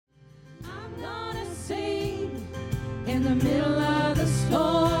In the middle of the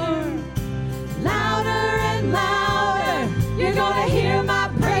storm, louder and louder, you're gonna hear my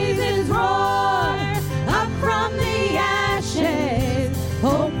praises roar. Up from the ashes,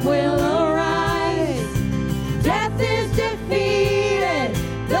 hope will arise. Death is defeated,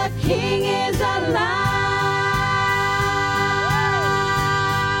 the King is alive.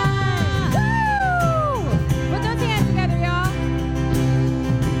 Woo! Put those hands together, y'all.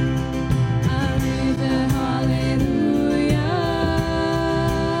 I raise a hallelujah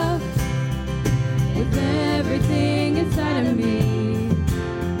with everything inside of me.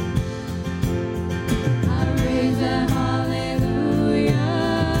 I raise a hallelujah.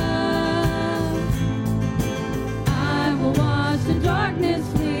 I will watch the darkness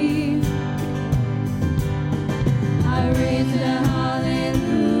flee. I raise a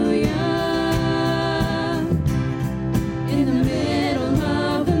hallelujah in the middle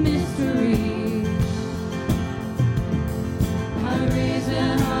of the mystery. I raise a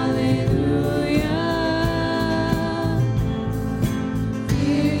hallelujah.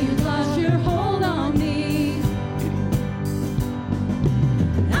 Fear, you've lost your hold on me.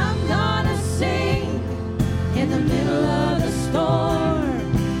 I'm gonna sing in the middle of the storm.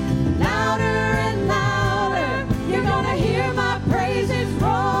 Louder and louder, you're gonna hear my praises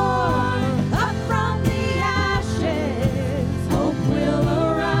roar. Up from the ashes, hope will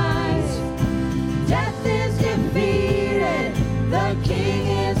arise. Death is defeated, the King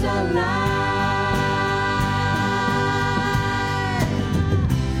is alive.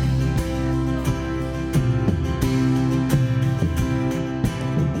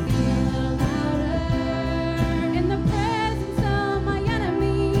 Sing a little louder in the presence of my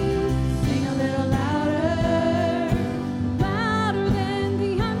enemies. Sing a little louder, louder than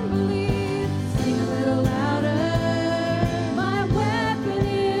the unbelief. Sing a little louder, my weapon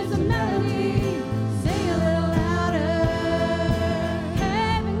is a melody. Sing a little louder,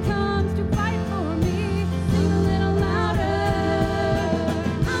 heaven comes to fight for me. Sing a little louder,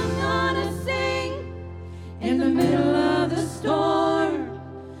 I'm gonna sing in the middle of the storm.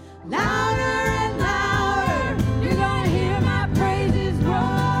 Louder and louder, you're gonna hear my praises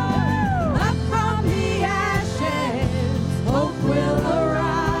roar. Up from the ashes, hope will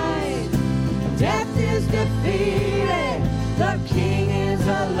arise. Death is defeated, the King is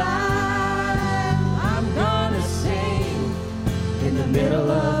alive. I'm gonna sing in the middle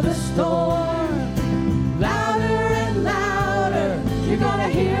of the storm. Louder and louder, you're gonna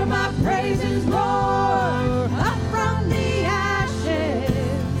hear my praises roar. Up from the ashes,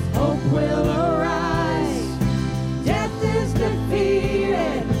 hope will arise. Death is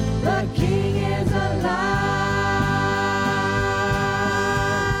defeated, the King is alive.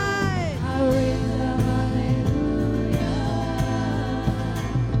 I raise a hallelujah.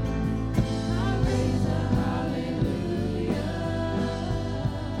 I raise a hallelujah.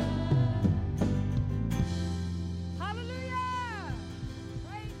 Hallelujah!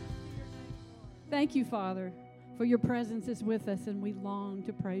 Praise to your name, Lord. Thank you, Father, for your presence is with us, and we long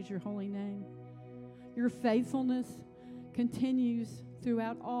to praise your holy name. Your faithfulness continues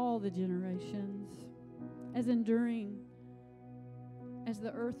throughout all the generations, as enduring as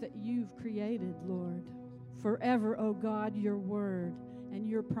the earth that you've created, Lord. Forever, O God, your word and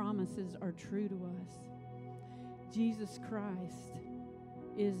your promises are true to us. Jesus Christ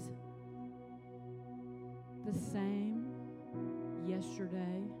is the same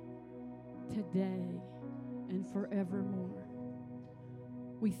yesterday, today, and forevermore.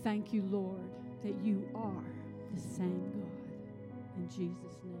 We thank you, Lord, that you are the same God. In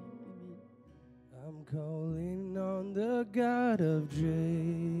Jesus' name, amen. I'm calling on the God of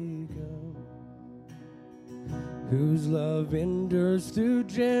Jacob, whose love endures through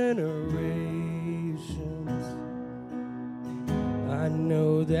generations. I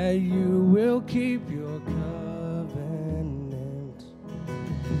know that you will keep your covenant.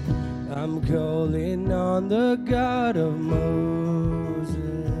 I'm calling on the God of Moses,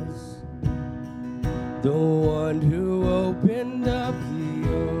 the one who opened up the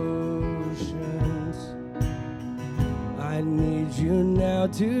oceans. I need you now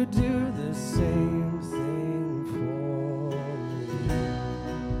to do the same thing for me.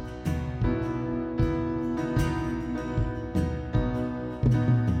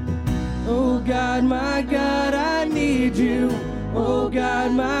 Oh God, my God, I need you. Oh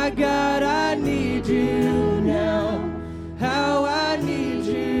God, my God, I need you now. How I need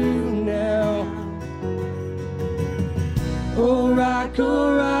you now. Oh rock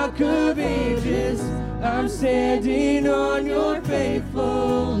of ages, I'm standing on your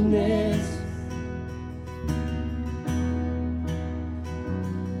faithfulness.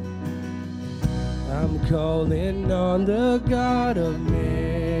 I'm calling on the God of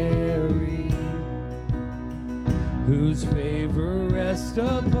Mary, whose favor rests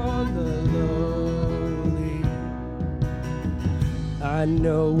upon the lowly. I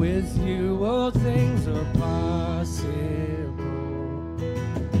know with you all things are possible.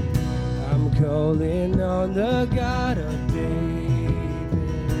 I'm calling on the God of David,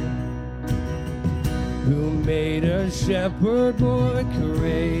 who made a shepherd boy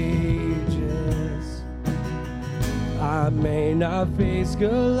courageous. I may not face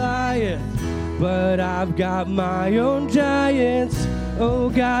Goliath, but I've got my own giants. Oh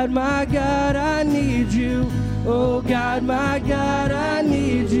God, my God, I need you. Oh God, my God, I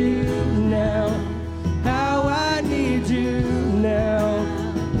need you now. How I need you now.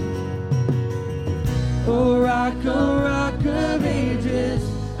 Oh rock of ages,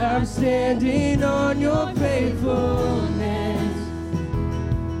 I'm standing on your faithfulness.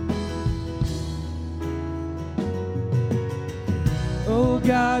 Oh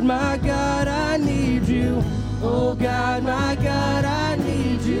God, my God, I need you. Oh God, my God, I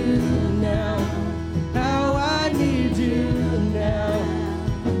need you now. How I need you now.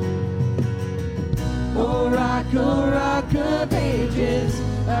 Oh rock of ages,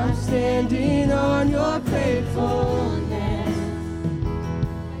 I'm standing on your faithfulness.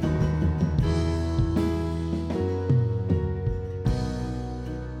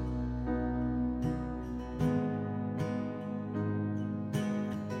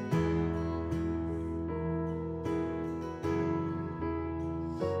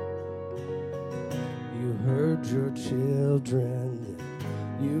 You heard your children,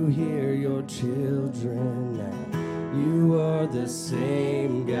 you hear your children now. You are the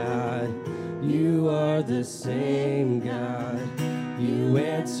same God. You are the same God. You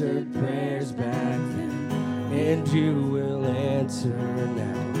answered prayers back then, and you will answer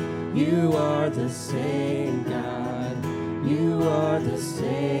now. You are the same God. You are the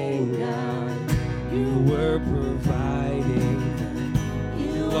same God. You were providing then.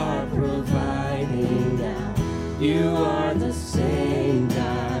 You are providing now. You are the same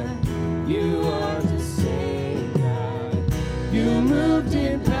God. You are the same God. You moved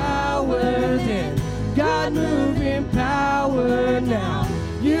in power then. God move in power now.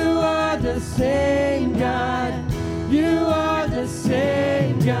 You are the same God. You are the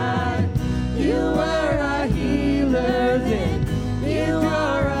same God. You are a healer then. You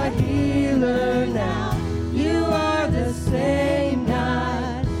are a healer now. You are the same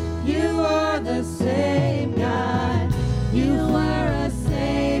God. You are the same God. You are a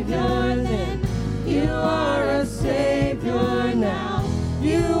savior then. You are a savior now.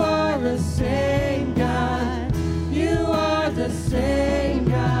 You are the same God. You are the same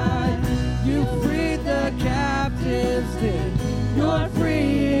God. You freed the captives then. You're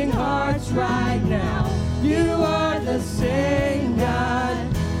freeing hearts right now. You are the same God.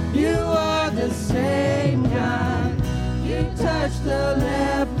 You are the same God. You touch the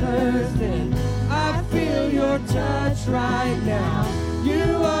lepers then. I feel your touch right now.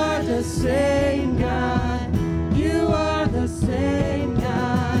 You are the same God. You are the same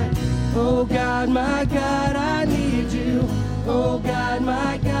God. Oh God, my God, I need you. Oh God,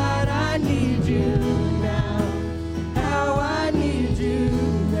 my God, I need you now. How I need you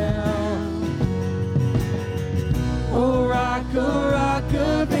now. Oh rock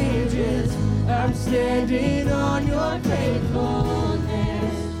of ages, I'm standing on your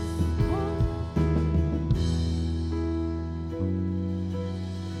faithfulness.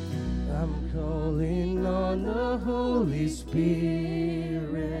 I'm calling on the Holy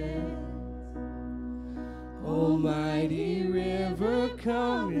Spirit. Almighty river,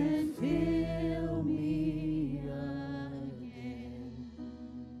 come and fill me again.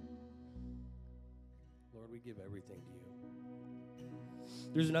 Lord, we give everything to you.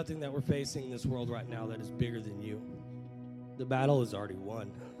 There's nothing that we're facing in this world right now that is bigger than you. The battle is already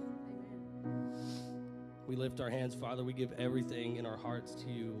won. We lift our hands, Father. We give everything in our hearts to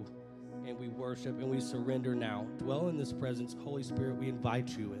you, and we worship and we surrender now. Dwell in this presence. Holy Spirit, we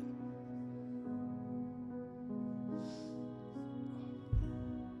invite you in.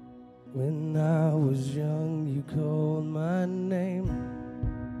 When I was young, you called my name.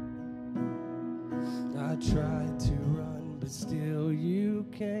 I tried to run, but still you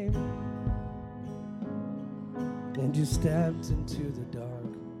came. And you stepped into the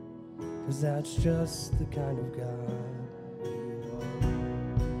dark, 'cause that's just the kind of God you are.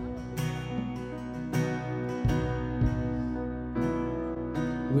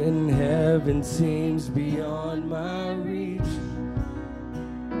 When heaven seems beyond my reach,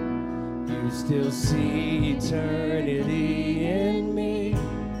 you still see eternity in me.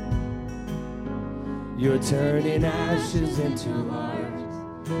 You're turning ashes into art,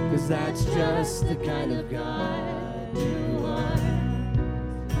 'cause that's just the kind of God you are.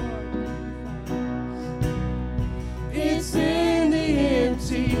 It's in the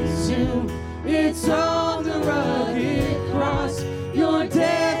empty tomb, it's on the rugged cross. Your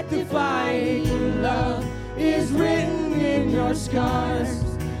death-defying love is written in your scars.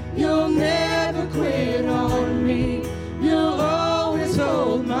 You'll never quit on me, you'll always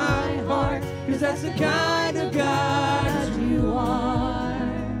hold my heart, 'cause that's the kind of God you are.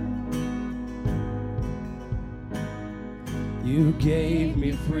 You gave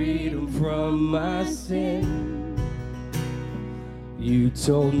me freedom from my sin. You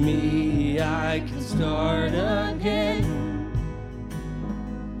told me I can start again.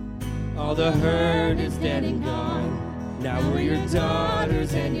 All the hurt is dead and gone. Now we're your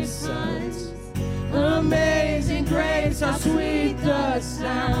daughters and your sons. Amazing grace, how sweet the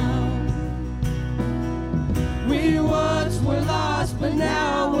sound. We once were lost, but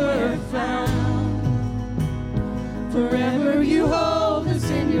now we're found. Forever you hold us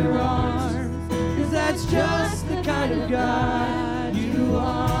in your arms, 'cause that's just the kind of God you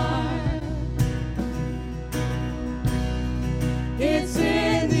are. It's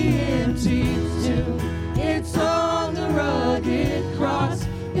in the empty tomb, it's on the rugged cross.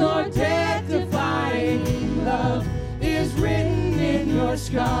 Your death-defying love is written in your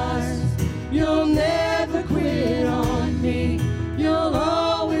scars. You'll never quit on me, you'll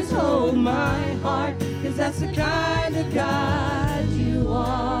always hold my heart, 'cause that's the kind of God you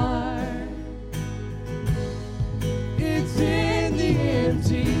are. It's in the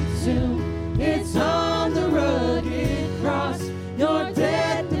empty tomb, it's on the rugged cross. Your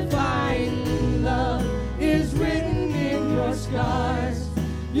death-defying love is written in your scars.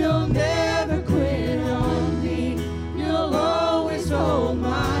 You'll never quit on me, you'll always hold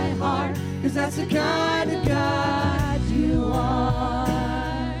my heart, 'cause that's the kind of God you are.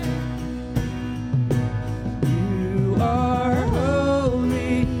 You are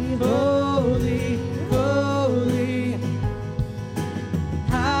holy, holy, holy,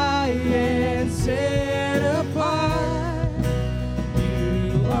 high and set apart.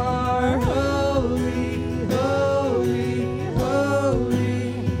 You are holy, holy,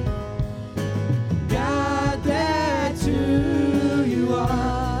 holy, God, that's who you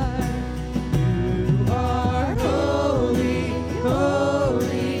are. You are holy,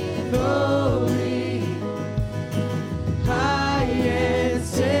 holy, holy, high and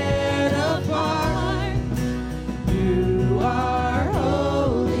set apart. You are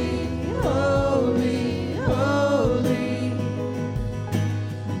holy, holy, holy,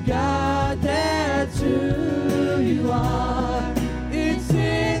 God, that's who you are. It's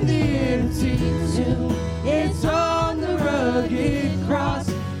in the empty tomb, it's on the rugged cross.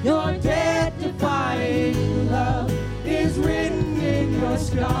 Your death-defying love is written in your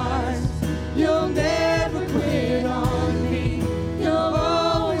scars. You'll never quit on me, you'll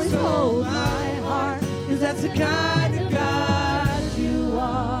always hold my heart, 'cause that's the kind of God you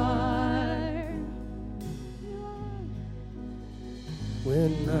are.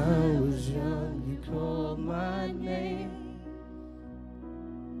 When I was young, you called my name.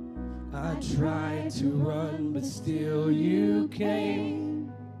 I tried to run, but still you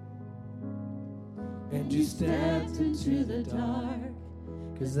came. And you stepped into the dark,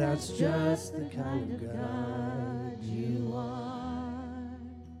 'cause that's just the kind of God you are.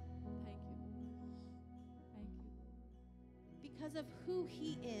 Thank you. Thank you. Because of who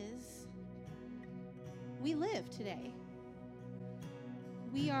he is, we live today.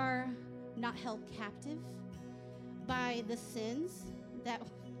 We are not held captive by the sins that,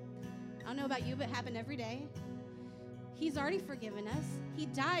 I don't know about you, but happen every day. He's already forgiven us. He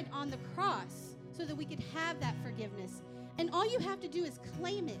died on the cross so that we could have that forgiveness. And all you have to do is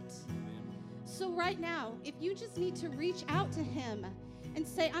claim it. So right now, if you just need to reach out to him and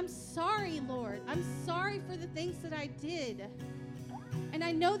say, I'm sorry, Lord. I'm sorry for the things that I did. And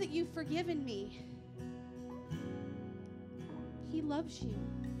I know that you've forgiven me. He loves you.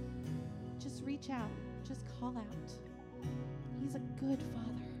 Just reach out. Just call out. He's a good Father.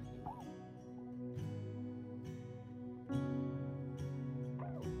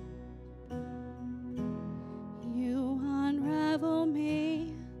 You unravel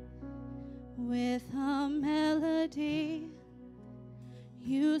me with a melody.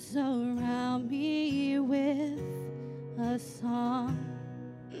 You surround me with a song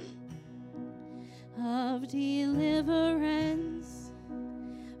of deliverance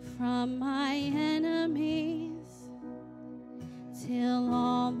from my enemies till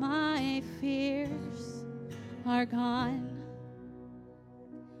all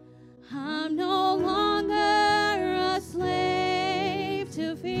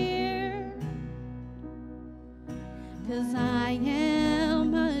 'cause I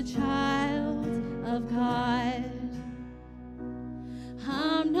am a child of God.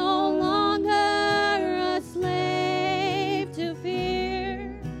 I'm no longer a slave to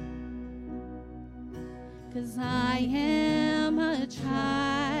fear, 'cause I am a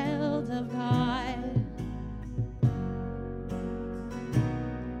child of God.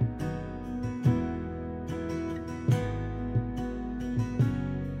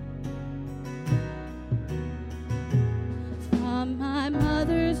 From my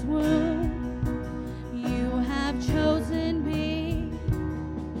mother's womb, you have chosen me.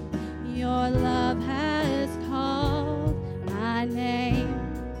 Your love has called my name.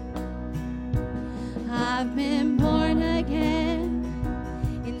 I've been born again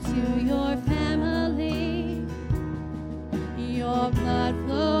into your family. Your blood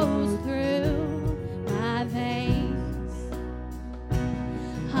flows through my veins.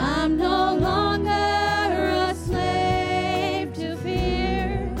 I'm no longer a slave to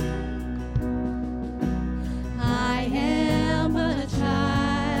fear. I am a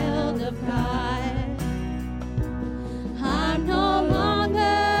child of God. I'm no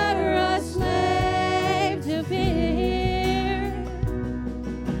longer a slave to fear.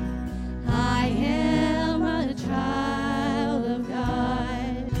 I am a child of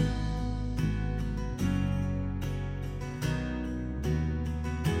God.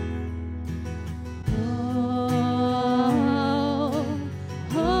 Oh,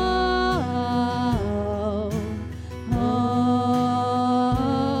 oh,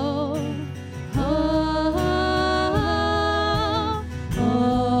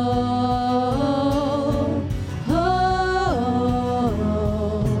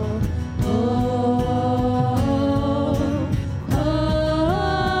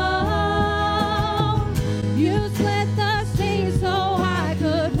 you split the sea so I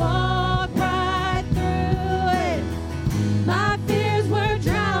could walk right through it. My fears were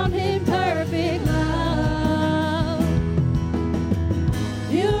drowned in perfect love.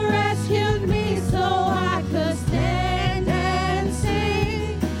 You rescued me so I could stand and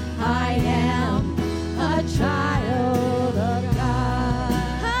sing. I am a child of God.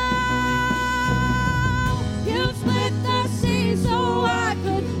 You split the sea so I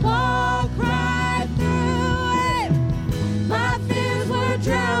could walk right through it. My fears were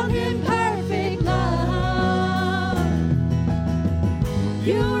drowned in perfect love.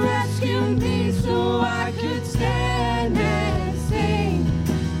 You rescued me so I could stand and sing.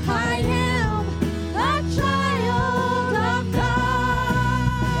 I am a child of God.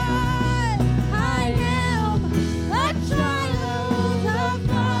 I am a child of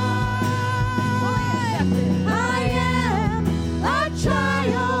God. I am a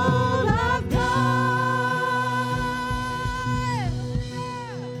child of God.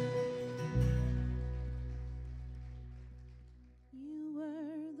 You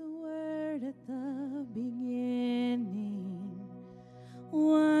were the Word at the beginning,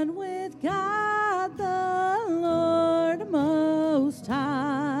 one with God the Lord Most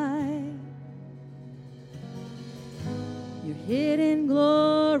High. Your hidden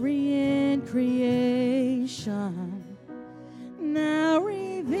glory in creation, now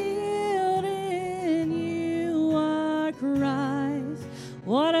revealed in you are Christ.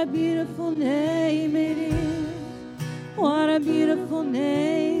 What a beautiful name it is. What a beautiful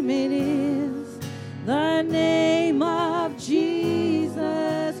name it is. The name of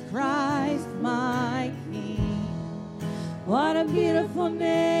Jesus Christ, my King. What a beautiful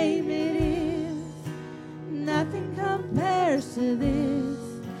name it is. Nothing compares to this.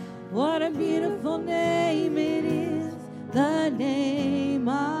 What a beautiful name it is. The name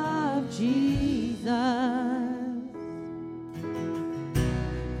of Jesus.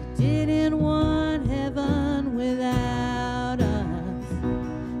 Didn't want heaven without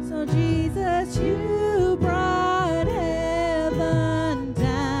us. So Jesus, you brought heaven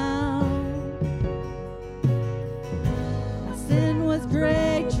down. My sin was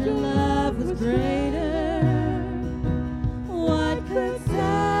great, your love was greater. What could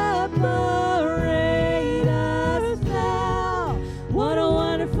separate us now? What a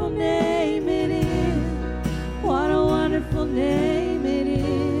wonderful name it is. What a wonderful name it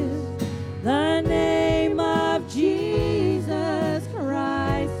is. The name of Jesus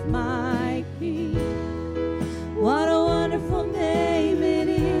Christ, my King. What a wonderful name it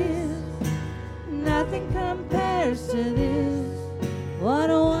is. Nothing compares to this.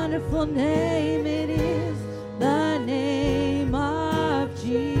 What a wonderful name it is. The name of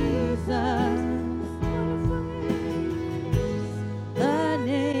Jesus. The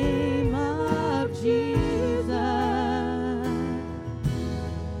name of Jesus.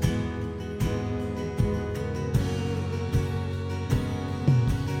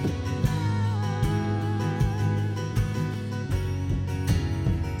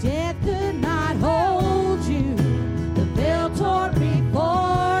 Death could not hold you. The veil tore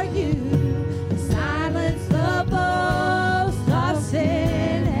before you. Silence the boast of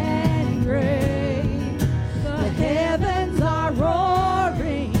sin and grave. The heavens are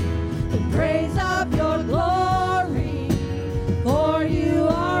roaring in praise of your glory. For you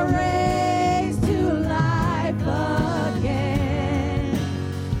are raised to life again.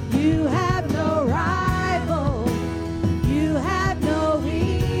 You have no rival. You have no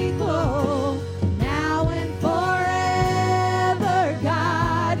equal. Now and forever,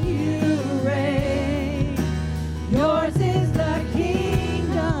 God, you reign. Yours is the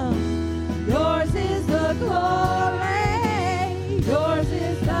kingdom. Yours is the glory. Yours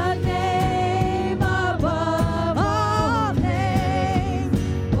is the name above all names.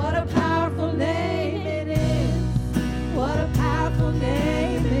 What a powerful name it is. What a powerful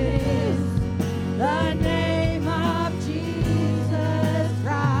name it is. The name of Jesus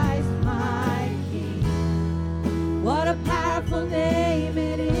Christ, my King. What a powerful name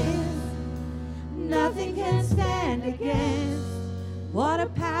it is. Nothing can stand against. What a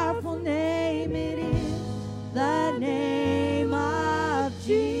powerful name it is. The name of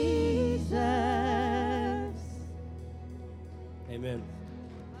Jesus. Amen.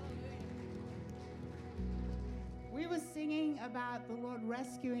 We were singing about the Lord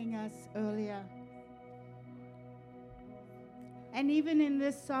rescuing us earlier. And even in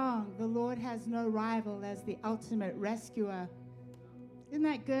this song, the Lord has no rival as the ultimate rescuer. Isn't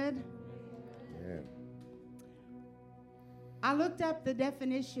that good? Yeah. I looked up the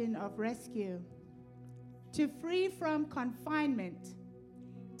definition of rescue. To free from confinement,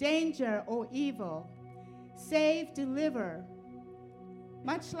 danger, or evil. Save, deliver.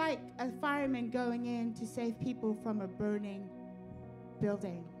 Much like a fireman going in to save people from a burning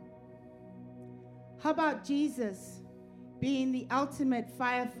building. How about Jesus being the ultimate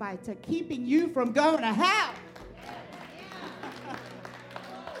firefighter, keeping you from going to hell?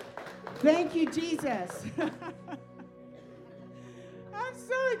 Thank you, Jesus. I'm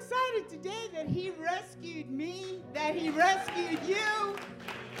so excited today that he rescued me, that he rescued you.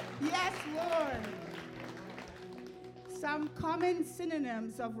 Yes, Lord. Some common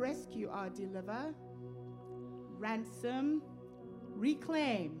synonyms of rescue are deliver, ransom,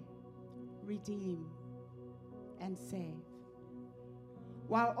 reclaim, redeem, and save.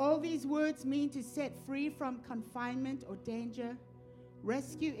 While all these words mean to set free from confinement or danger,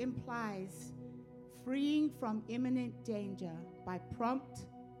 rescue implies freeing from imminent danger by prompt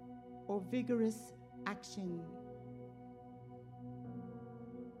or vigorous action.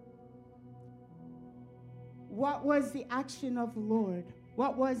 What was the action of the Lord?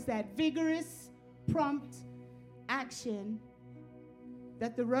 What was that vigorous, prompt action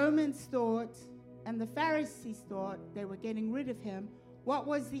that the Romans thought and the Pharisees thought they were getting rid of him? What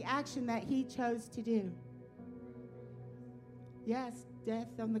was the action that he chose to do? Yes, death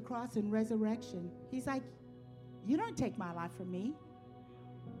on the cross and resurrection. He's like, you don't take my life from me.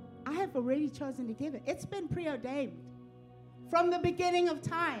 I have already chosen to give it. It's been preordained. From the beginning of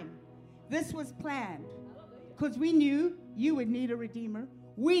time, this was planned. Because we knew you would need a redeemer.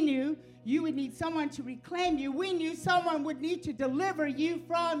 We knew you would need someone to reclaim you. We knew someone would need to deliver you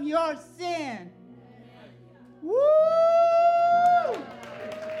from your sin. Woo!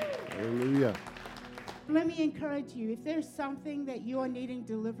 Hallelujah. Let me encourage you, if there's something that you are needing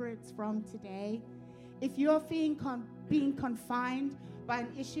deliverance from today, if you're being confined by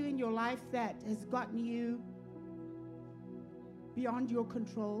an issue in your life that has gotten you beyond your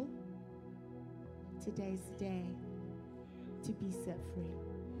control, today's the day to be set free.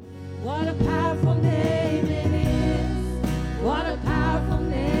 What a powerful name it is. What a powerful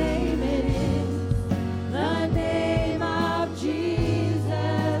name it is. The name of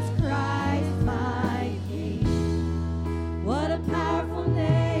Jesus Christ, my King. What a powerful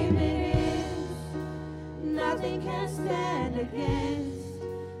name it is. Nothing can stand against.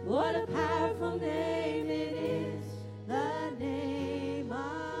 What a powerful name.